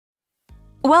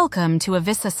Welcome to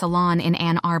Avissa Salon in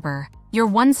Ann Arbor, your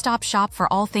one-stop shop for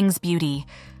all things beauty.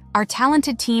 Our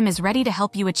talented team is ready to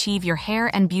help you achieve your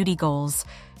hair and beauty goals.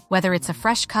 Whether it's a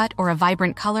fresh cut or a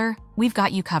vibrant color, we've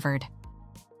got you covered.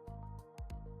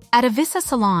 At Avissa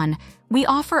Salon, we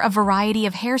offer a variety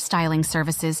of hairstyling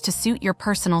services to suit your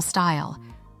personal style.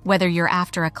 Whether you're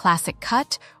after a classic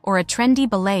cut or a trendy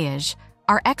balayage,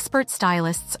 our expert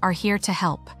stylists are here to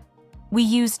help. We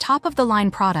use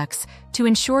top-of-the-line products to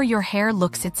ensure your hair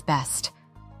looks its best.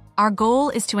 Our goal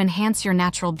is to enhance your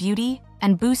natural beauty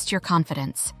and boost your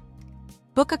confidence.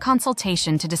 Book a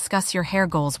consultation to discuss your hair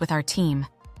goals with our team.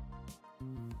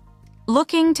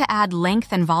 Looking to add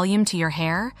length and volume to your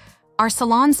hair? Our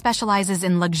salon specializes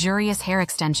in luxurious hair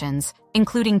extensions,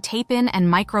 including tape-in and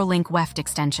micro-link weft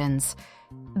extensions.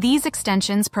 These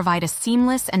extensions provide a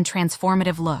seamless and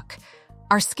transformative look.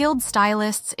 Our skilled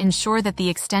stylists ensure that the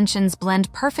extensions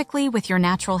blend perfectly with your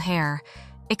natural hair.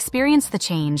 Experience the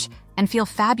change and feel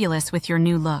fabulous with your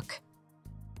new look.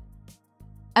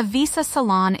 Avissa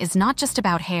Salon is not just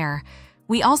about hair.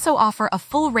 We also offer a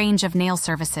full range of nail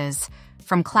services.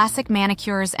 From classic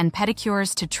manicures and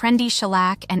pedicures to trendy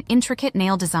shellac and intricate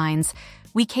nail designs,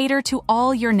 we cater to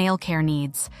all your nail care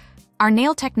needs. Our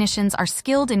nail technicians are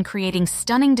skilled in creating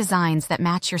stunning designs that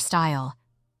match your style.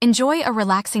 Enjoy a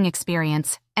relaxing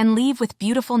experience and leave with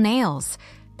beautiful nails.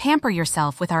 Pamper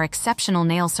yourself with our exceptional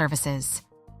nail services.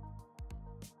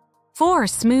 For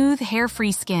smooth,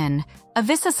 hair-free skin,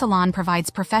 Avissa Salon provides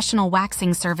professional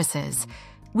waxing services.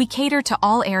 We cater to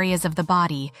all areas of the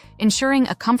body, ensuring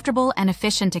a comfortable and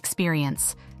efficient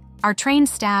experience. Our trained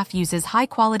staff uses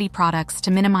high-quality products to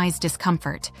minimize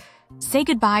discomfort. Say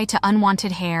goodbye to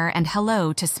unwanted hair and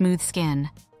hello to smooth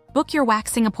skin. Book your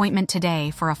waxing appointment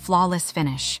today for a flawless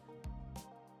finish.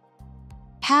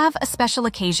 Have a special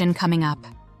occasion coming up.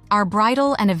 Our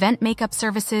bridal and event makeup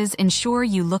services ensure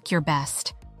you look your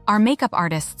best. Our makeup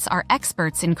artists are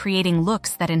experts in creating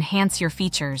looks that enhance your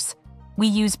features. We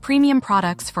use premium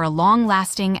products for a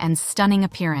long-lasting and stunning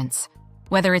appearance.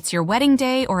 Whether it's your wedding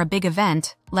day or a big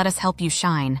event, let us help you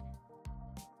shine.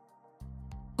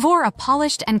 For a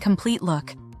polished and complete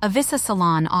look, Avissa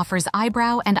Salon offers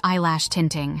eyebrow and eyelash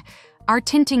tinting. Our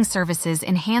tinting services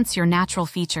enhance your natural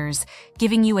features,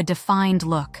 giving you a defined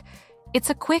look.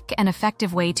 It's a quick and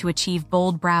effective way to achieve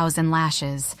bold brows and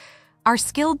lashes. Our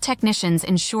skilled technicians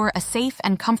ensure a safe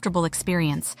and comfortable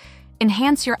experience.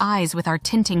 Enhance your eyes with our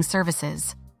tinting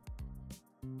services.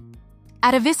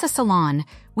 At Avissa Salon,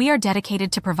 we are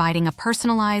dedicated to providing a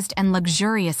personalized and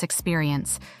luxurious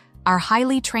experience. Our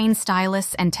highly trained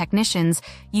stylists and technicians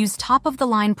use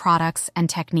top-of-the-line products and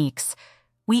techniques.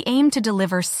 We aim to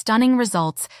deliver stunning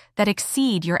results that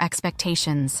exceed your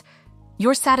expectations.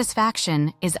 Your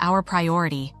satisfaction is our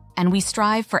priority, and we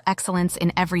strive for excellence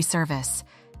in every service.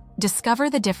 Discover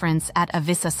the difference at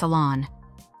Avissa Salon.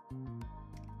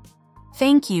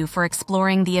 Thank you for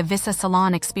exploring the Avissa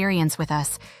Salon experience with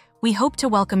us. We hope to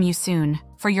welcome you soon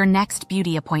for your next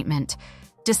beauty appointment.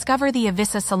 Discover the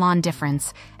Avissa Salon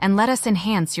difference and let us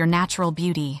enhance your natural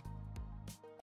beauty.